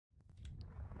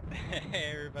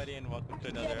Hey everybody, and welcome to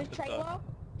another episode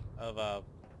of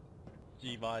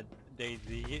Gmod Z.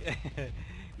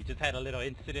 We just had a little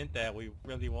incident that we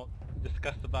really won't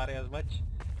discuss about it as much,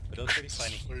 but it was pretty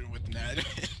funny. Flirting with an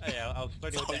admin. Oh, yeah, I was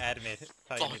flirting with the admin.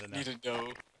 That's all you need to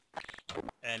know.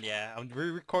 And yeah, I'm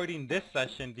re-recording this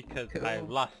session because I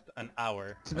lost an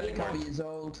hour. It's about a couple years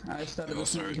old. I started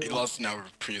listening to He lost an hour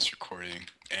of previous recording,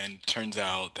 and turns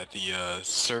out that the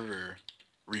server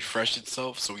refreshed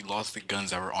itself, so we lost the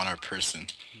guns that were on our person.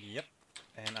 Yep.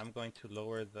 And I'm going to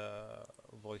lower the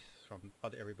voice from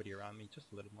everybody around me just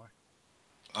a little more.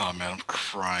 Oh man, I'm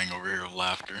crying over here with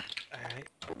laughter. Alright,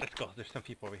 let's go. There's some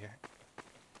people over here.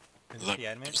 Is Look, this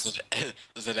the admin? This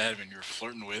is that admin you were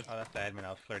flirting with. Oh, that's the admin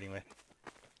I was flirting with.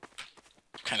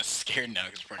 I'm kind of scared now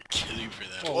because we're going to kill you for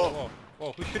that. Whoa, whoa, whoa,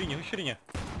 whoa, who's shooting you? Who's shooting you?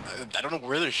 I don't know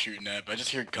where they're shooting at, but I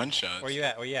just hear gunshots. Where you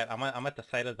at? Where you at? I'm at the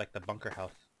side of like the bunker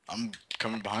house. I'm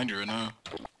coming behind you right now.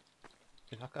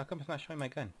 How come it's not showing my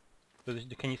gun?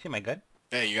 Can you see my gun?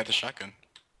 Hey, you got the shotgun.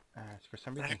 It's for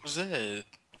some What the reason. heck was that?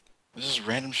 There's just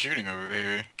random shooting over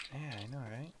here. Yeah, I know,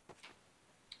 right?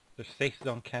 There's safe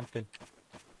zone camping.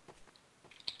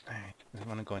 Alright, I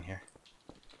wanna go in here.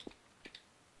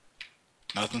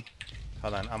 Nothing?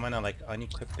 Hold on, I'm gonna like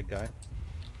unequip the gun.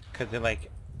 Cause it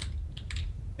like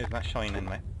it's not showing up in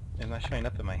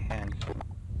my hands.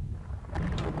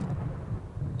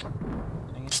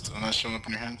 Still not showing up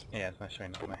in your hands? Yeah, it's not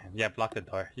showing up in my hands. Yeah, block the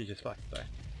door. You just blocked the door.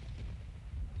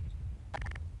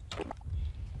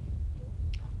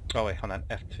 Oh wait, hold on.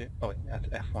 F2. Oh wait, that's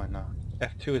F1 now.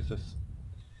 F2 is this.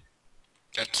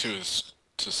 F2 is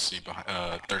to see behind,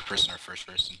 third person or first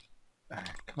person. Alright,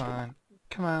 come on.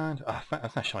 Come on. Oh,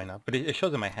 it's not showing up. But it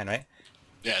shows in my hand, right?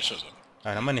 Yeah, it shows up.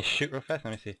 Alright, I'm gonna shoot real fast.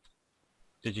 Let me see.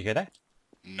 Did you hear that?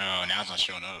 No, now it's not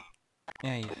showing up.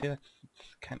 Yeah, you see that's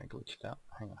it's kinda glitched out.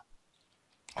 Hang on.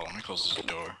 Hold on, let me close this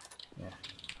door. Yeah.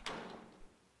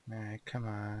 Alright, come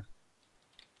on.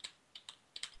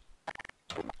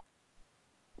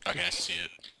 Okay, I see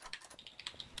it.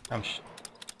 I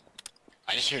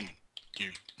just hear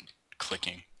you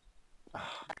clicking. Oh,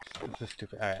 this is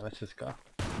stupid. Alright, let's just go.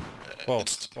 Whoa,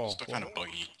 It's whoa, still kind of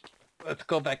buggy. Let's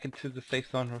go back into the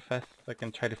safe zone real fast so I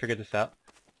can try to figure this out.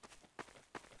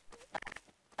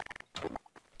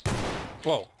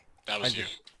 Whoa. That was you.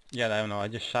 Yeah, I don't know. I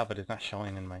just shot, but it's not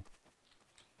showing in my.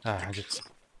 I'll just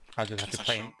have to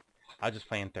play. I'll just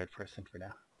play in third person for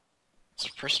now. It's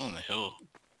a person on the hill,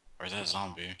 or is that a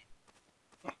zombie?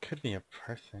 It could be a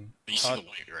person. But you see the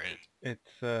white, right?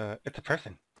 It's a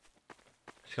person.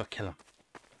 Let's go kill him.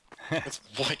 It's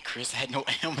white, Chris. I had no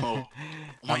ammo.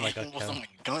 My ammo was on my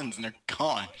guns, and they're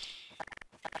gone.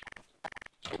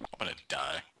 I'm gonna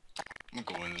die. I'm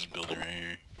gonna go in this building right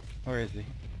here. Where is he?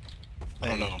 I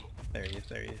don't know. There he is.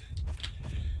 There he is.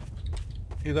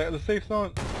 He's at the safe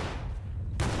zone.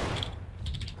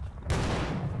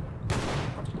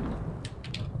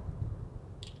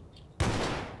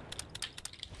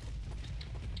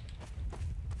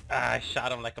 I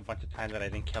shot him like a bunch of times, but I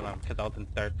didn't kill him because I was in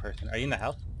third person. Are you in the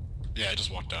house? Yeah, I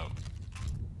just walked out.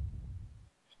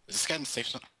 Is this guy in the safe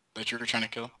zone that you were trying to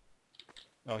kill?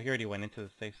 Oh, he already went into the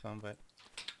safe zone, but...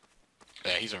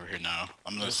 Yeah, he's over here now.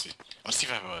 I'm gonna see. I'm gonna see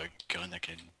if I have a gun that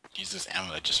can use this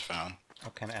ammo I just found.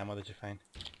 What kind of ammo did you find?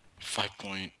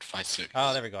 5.56.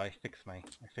 Oh, there we go. I fixed my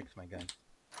gun.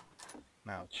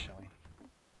 Now it's showing.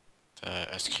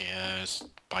 SKS,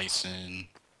 Bison.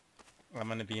 I'm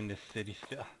gonna be in this city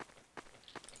still.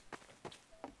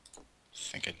 I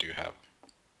think I do have.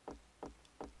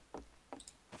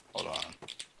 Hold on.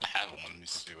 I have one. Let me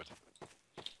see what.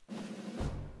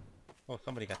 Oh,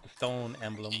 somebody got the stone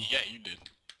emblem. Yeah, you did.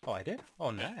 Oh, I did?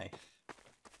 Oh, nice.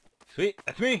 Sweet.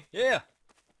 That's me. Yeah.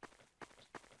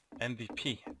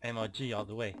 MVP. MLG all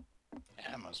the way.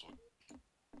 Yeah, I might as well.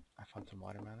 I found some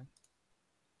watermelon.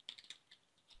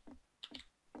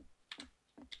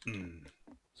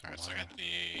 Alright, so I got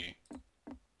the...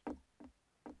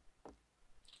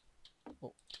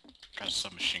 Oh. Got a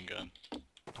submachine gun.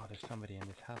 Oh, there's somebody in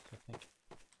this house, I think.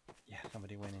 Yeah,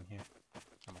 somebody went in here.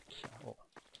 I'm gonna kill. Oh.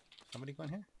 Somebody go in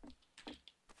here?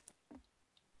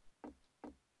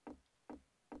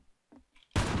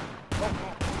 I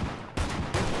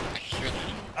hear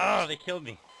that. Oh, they killed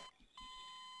me.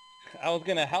 I was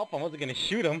gonna help him. I wasn't gonna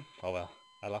shoot him. Oh well.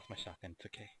 I lost my shotgun. It's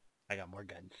okay. I got more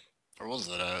guns. Where was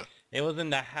it at? It was in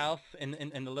the house, in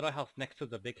the little house next to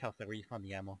the big house where you found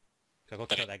the ammo. So go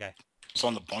kill that guy. It's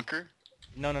on the bunker?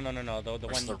 No. The one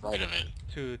to the right of it.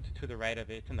 To the right of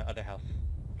it. It's in the other house.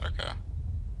 Okay.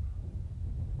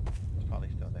 It's probably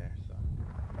still there. So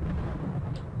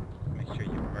make sure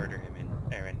you murder him,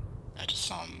 Aaron. I just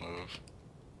saw him move.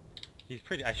 He's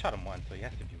pretty. I shot him once, so he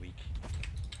has to be weak.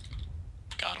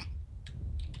 Got him.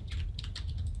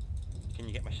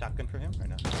 you get my shotgun for him or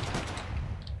no?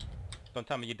 Don't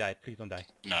tell me you died. Please don't die.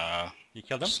 Nah. You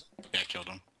killed him? Yeah, I killed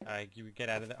him. Alright, you get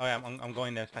out of there. Oh yeah, I'm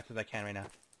going there as fast as I can right now.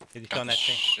 Is he still in that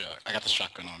thing? I got the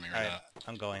shotgun on me right now.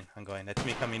 I'm going. That's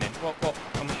me coming in. Whoa,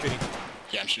 someone's shooting.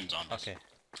 Yeah, I'm shooting zombies. Okay.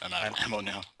 I'm out of ammo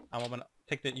now. I'm gonna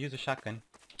use a shotgun.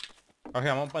 Oh,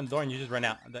 here, I'm open the door and you just run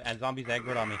out. The zombies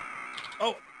aggroed on me.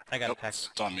 Oh, I got attacked.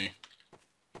 It's on me.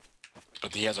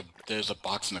 But there's a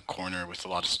box in the corner with a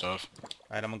lot of stuff.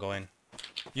 Alright, I'm gonna go in.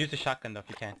 Use the shotgun though if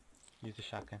you can. Use the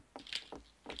shotgun.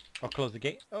 Oh, close the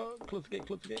gate. Oh, close the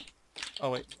gate. Oh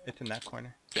wait, it's in that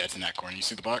corner. Yeah, it's in that corner. You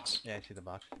see the box? Yeah, I see the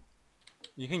box.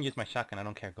 You can use my shotgun, I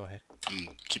don't care, go ahead.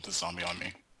 Keep the zombie on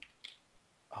me.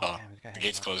 Oh, damn, this guy the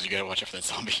gate's closed, you gotta watch out for that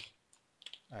zombie.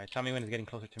 Alright, tell me when he's getting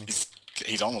closer to me.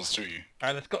 He's almost to you.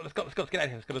 Alright, let's go, let's get out of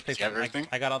here, let's go to the safe. You have everything?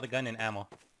 I got all the gun and ammo.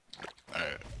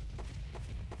 Alright.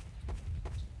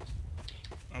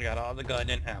 I got all the gun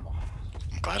and ammo.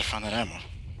 I'm glad I found that ammo.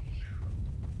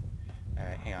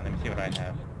 Alright, hang on, let me see what I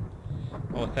have.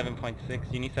 Oh,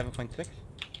 7.6. You need 7.6?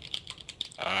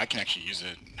 I can actually use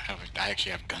it. I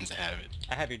actually have guns that have it.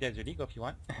 I have your Desert Eagle if you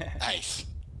want. Nice.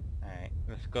 Alright,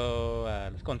 let's go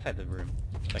inside the room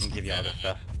so I can give you all this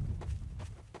stuff.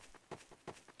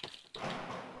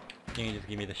 You can just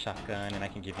give me the shotgun and I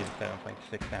can give you the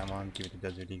 7.6 ammo and give you the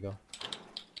Desert Eagle.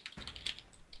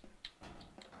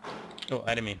 Oh,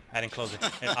 I didn't close it.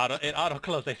 It auto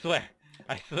closed, I swear.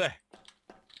 Alright.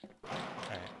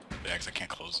 Yeah, 'cause I can't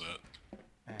close it.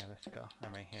 Alright, let's go.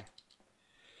 I'm right here.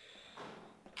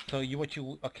 So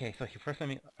okay, so first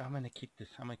I'm gonna keep this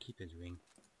ring.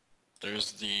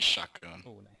 There's the shotgun.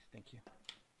 Oh, nice, thank you.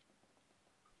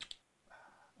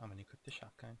 I'm gonna equip the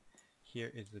shotgun.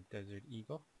 Here is the Desert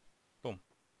Eagle. Boom.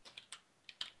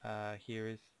 Here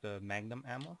is the Magnum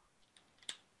ammo.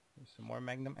 There's some more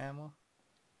Magnum ammo.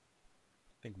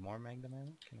 I think more Magnum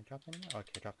ammo. Can I drop any more?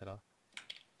 Okay, I dropped it all.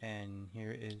 And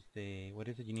here is the, what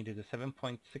is it? You needed the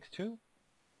 7.62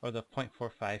 or the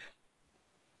 0.45?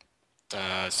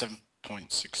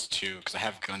 7.62, because I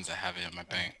have guns that have it in my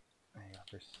bank. There you go,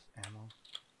 there's ammo.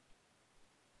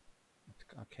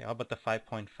 Okay, how about the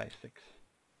 5.56?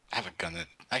 I have a gun that,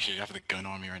 actually I have the gun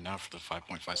on me right now for the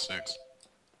 5.56.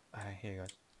 Alright, here you go,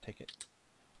 take it.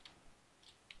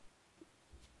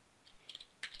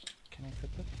 Can I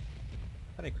equip this?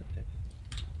 I thought I equipped it.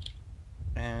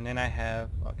 And then I have,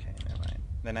 okay, never mind.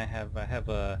 Then I have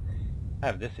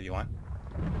this if you want.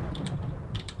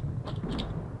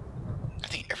 I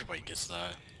think everybody gets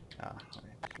that. Oh, okay.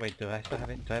 Wait, do I still have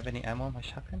it? Do I have any ammo on my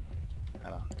shotgun? I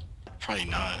don't know. Probably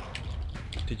not.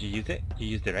 Did you use it? You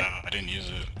used it, right? No, I didn't use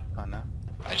it. Oh, no?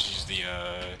 I just used the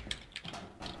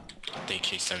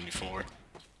AK-74.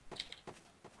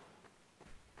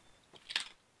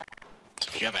 So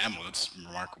if you have ammo, that's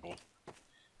remarkable.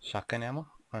 Shotgun ammo?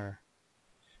 Or...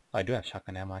 Oh, I do have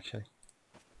shotgun ammo, actually.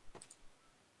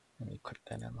 Let me equip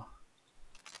that ammo.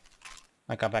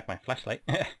 I got back my flashlight.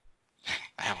 I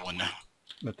have one now.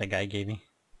 That the guy gave me.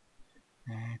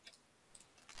 Alright.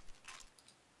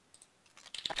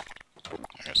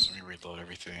 Alright, so let me reload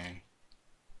everything.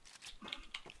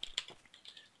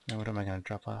 Now what am I gonna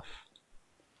drop off?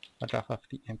 I'll drop off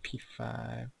the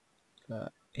MP5,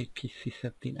 the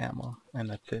APC-17 ammo, and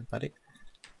that's it, buddy.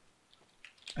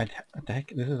 What the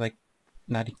heck? This is like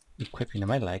not equipping.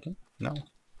 Am I lagging? No.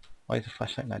 Why is the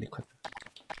flashlight not equipped?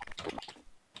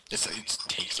 It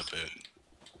takes a bit.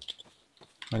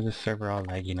 Why is the server all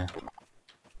laggy now?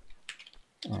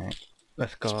 Alright,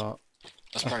 let's go.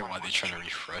 That's probably why they try to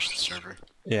refresh the server.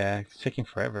 Yeah, it's taking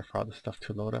forever for all the stuff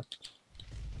to load up.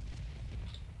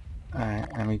 Alright,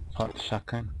 let me pull out the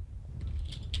shotgun.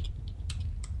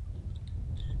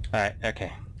 Alright,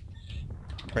 okay.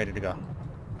 Ready to go.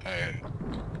 Alright.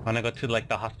 Wanna go to like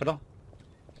the hospital?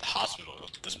 The hospital?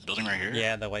 This building right here?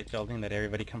 Yeah, the white building that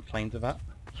everybody complains about.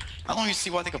 I don't even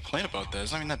see why they complain about that.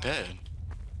 It's not even that bad.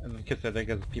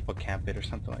 Because people camp it or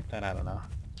something like that, I don't know.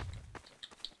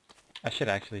 I should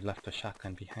have actually left the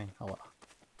shotgun behind. Oh well.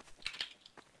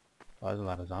 Oh, there's a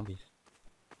lot of zombies.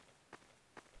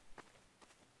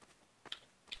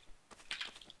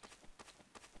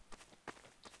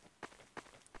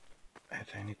 Is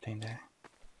there anything there?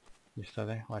 You're still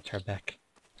there? Watch our back.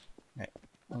 Alright,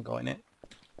 I'm going in.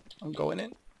 I'm going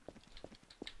in.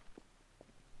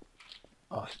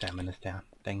 Oh, stamina's down.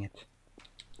 Dang it.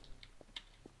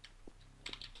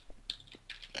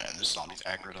 And there's zombies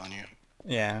aggroed on you.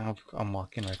 Yeah, I'm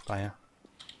walking right by him.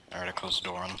 Alright, I closed the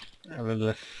door on them.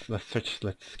 Let's search.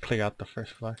 Let's clear out the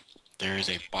first floor. There is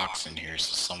a box in here,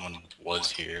 so someone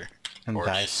was here. And or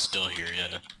died. is still here,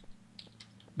 yeah.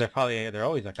 They're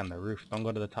always like on the roof. Don't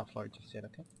go to the top floor just yet,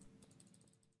 okay?